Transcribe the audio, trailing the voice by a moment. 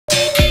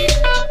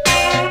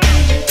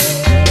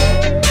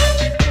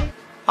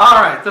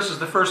Alright, this is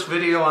the first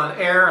video on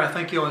air. I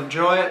think you'll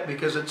enjoy it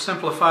because it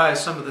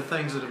simplifies some of the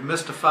things that have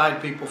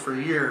mystified people for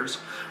years.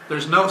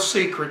 There's no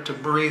secret to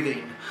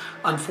breathing.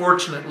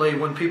 Unfortunately,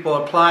 when people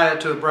apply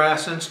it to a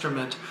brass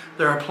instrument,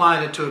 they're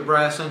applying it to a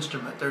brass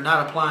instrument. They're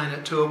not applying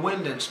it to a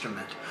wind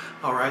instrument.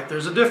 Alright,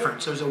 there's a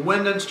difference. There's a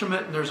wind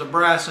instrument and there's a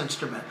brass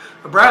instrument.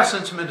 A brass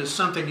instrument is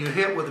something you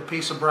hit with a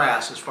piece of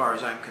brass as far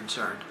as I'm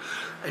concerned.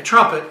 A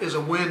trumpet is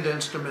a wind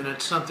instrument.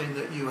 It's something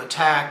that you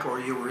attack or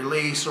you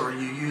release or you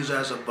use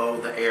as a bow,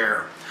 the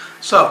air.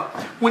 So,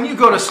 when you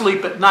go to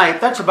sleep at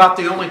night, that's about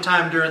the only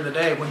time during the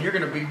day when you're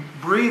going to be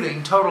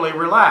breathing totally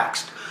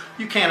relaxed.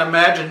 You can't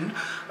imagine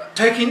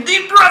taking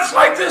deep breaths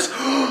like this.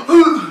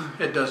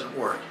 It doesn't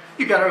work.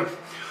 You got to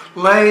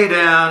lay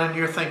down and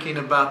you're thinking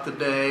about the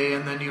day,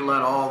 and then you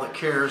let all the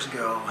cares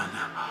go. And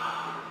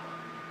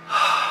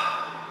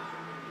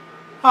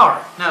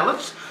alright, now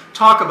let's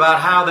talk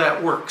about how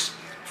that works.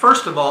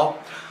 First of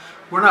all,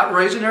 we're not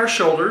raising our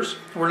shoulders,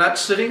 we're not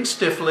sitting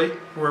stiffly,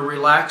 we're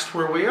relaxed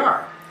where we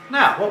are.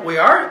 Now, what we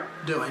are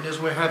doing is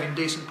we're having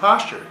decent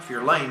posture. If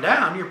you're laying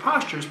down, your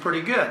posture is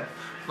pretty good,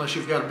 unless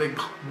you've got a big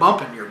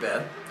bump in your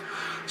bed.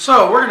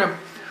 So we're going to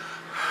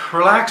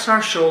relax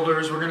our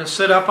shoulders, we're going to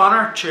sit up on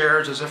our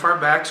chairs as if our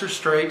backs are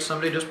straight.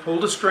 Somebody just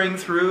pulled a string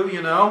through,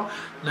 you know.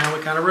 Now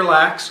we kind of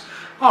relax.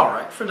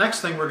 Alright, the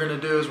next thing we're going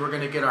to do is we're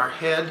going to get our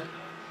head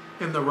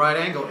in the right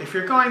angle. If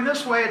you're going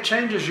this way, it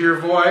changes your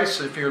voice.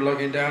 If you're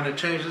looking down, it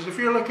changes. If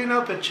you're looking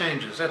up, it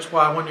changes. That's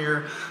why when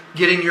you're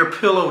getting your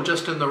pillow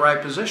just in the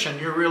right position,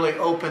 you're really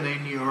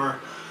opening your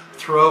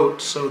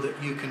throat so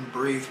that you can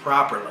breathe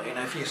properly. And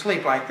if you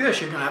sleep like this,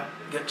 you're going to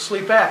get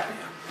sleep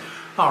apnea.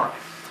 Alright,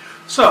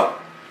 so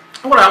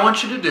what I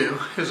want you to do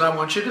is I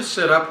want you to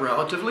sit up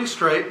relatively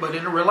straight, but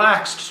in a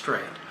relaxed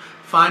straight.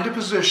 Find a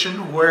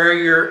position where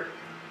you're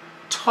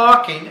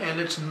talking and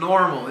it's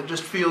normal. It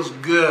just feels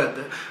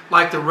good,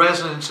 like the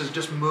resonance is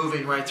just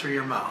moving right through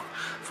your mouth.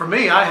 For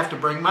me, I have to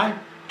bring my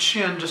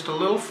chin just a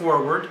little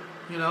forward,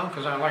 you know,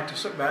 because I like to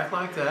sit back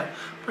like that.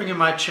 Bringing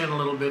my chin a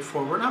little bit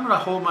forward. I'm going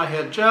to hold my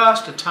head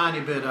just a tiny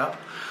bit up.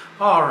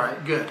 All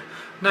right, good.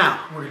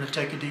 Now, we're going to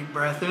take a deep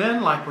breath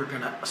in like we're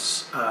going to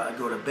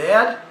go to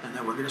bed, and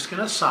then we're just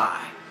going to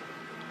sigh.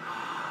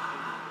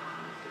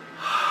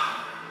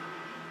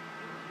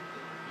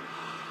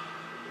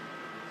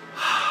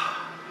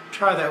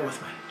 Try that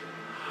with me.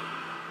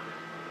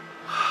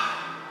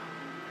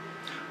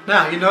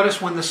 Now, you notice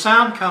when the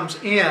sound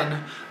comes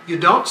in, you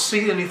don't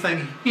see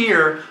anything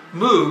here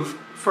move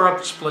for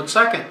a split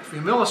second, a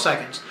few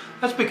milliseconds.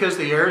 That's because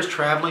the air is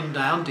traveling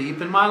down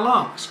deep in my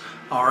lungs.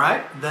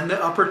 Alright, then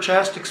the upper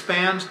chest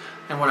expands,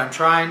 and what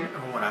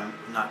I'm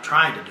not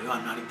trying to do,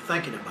 I'm not even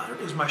thinking about it,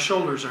 is my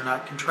shoulders are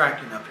not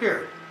contracting up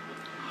here.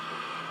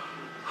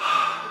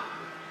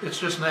 It's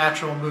just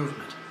natural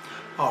movement.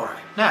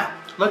 Alright, now,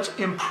 let's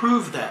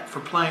improve that for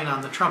playing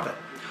on the trumpet.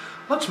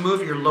 Let's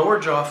move your lower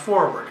jaw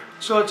forward,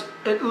 so it's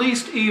at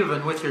least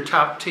even with your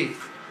top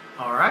teeth.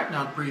 Alright,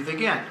 now breathe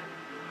again.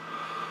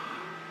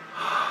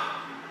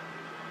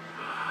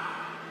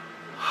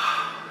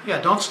 Yeah,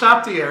 don't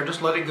stop the air,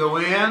 just let it go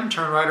in,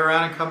 turn right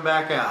around and come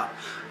back out.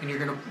 And you're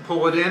going to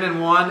pull it in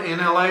one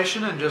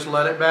inhalation and just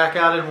let it back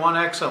out in one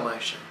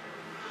exhalation.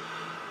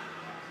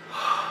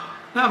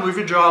 Now move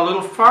your jaw a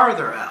little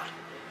farther out.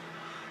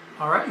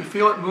 Alright, you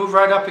feel it move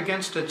right up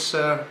against its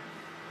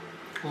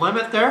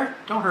limit there?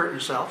 Don't hurt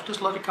yourself,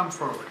 just let it come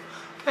forward.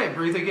 Okay,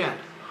 breathe again.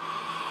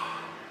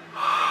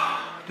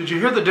 Did you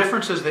hear the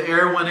difference as the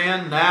air went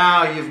in?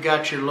 Now you've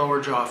got your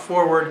lower jaw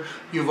forward.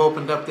 You've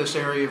opened up this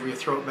area of your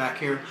throat back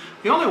here.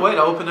 The only way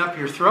to open up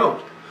your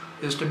throat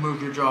is to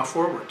move your jaw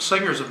forward.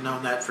 Singers have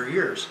known that for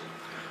years.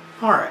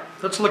 Alright,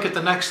 let's look at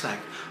the next thing.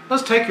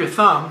 Let's take your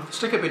thumb,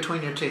 stick it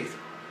between your teeth.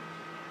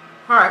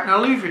 Alright, now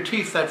leave your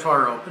teeth that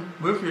far open.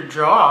 Move your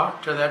jaw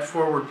to that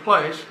forward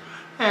place.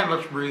 And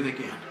let's breathe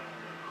again.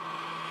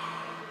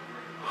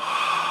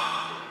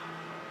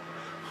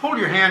 Hold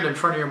your hand in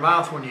front of your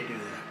mouth when you do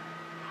that.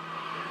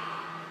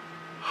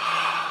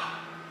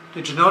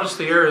 Did you notice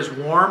the air is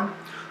warm,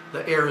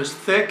 the air is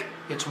thick,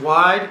 it's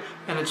wide,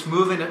 and it's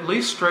moving at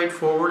least straight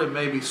forward and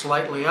maybe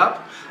slightly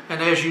up.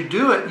 And as you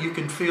do it, you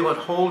can feel it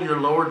hold your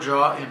lower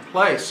jaw in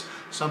place.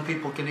 Some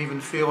people can even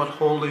feel it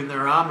holding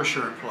their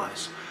embouchure in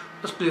place.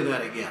 Let's do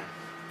that again.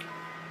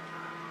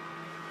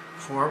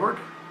 Forward.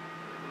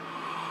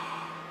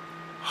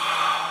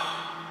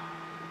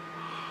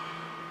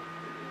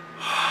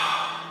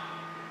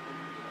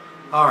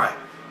 Alright,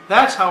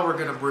 that's how we're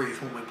going to breathe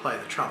when we play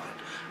the trumpet.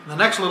 In the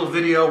next little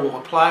video, we'll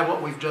apply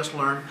what we've just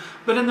learned.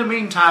 But in the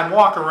meantime,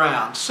 walk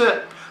around,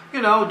 sit,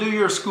 you know, do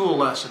your school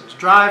lessons,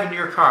 drive in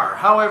your car.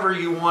 However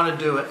you want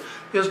to do it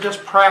is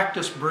just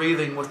practice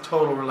breathing with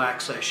total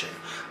relaxation.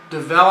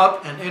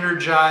 Develop an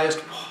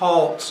energized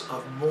pulse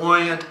of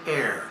buoyant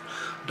air.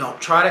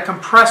 Don't try to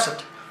compress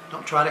it.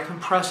 Don't try to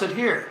compress it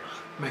here.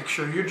 Make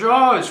sure your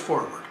jaw is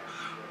forward.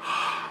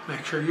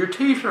 Make sure your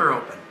teeth are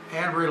open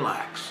and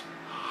relax.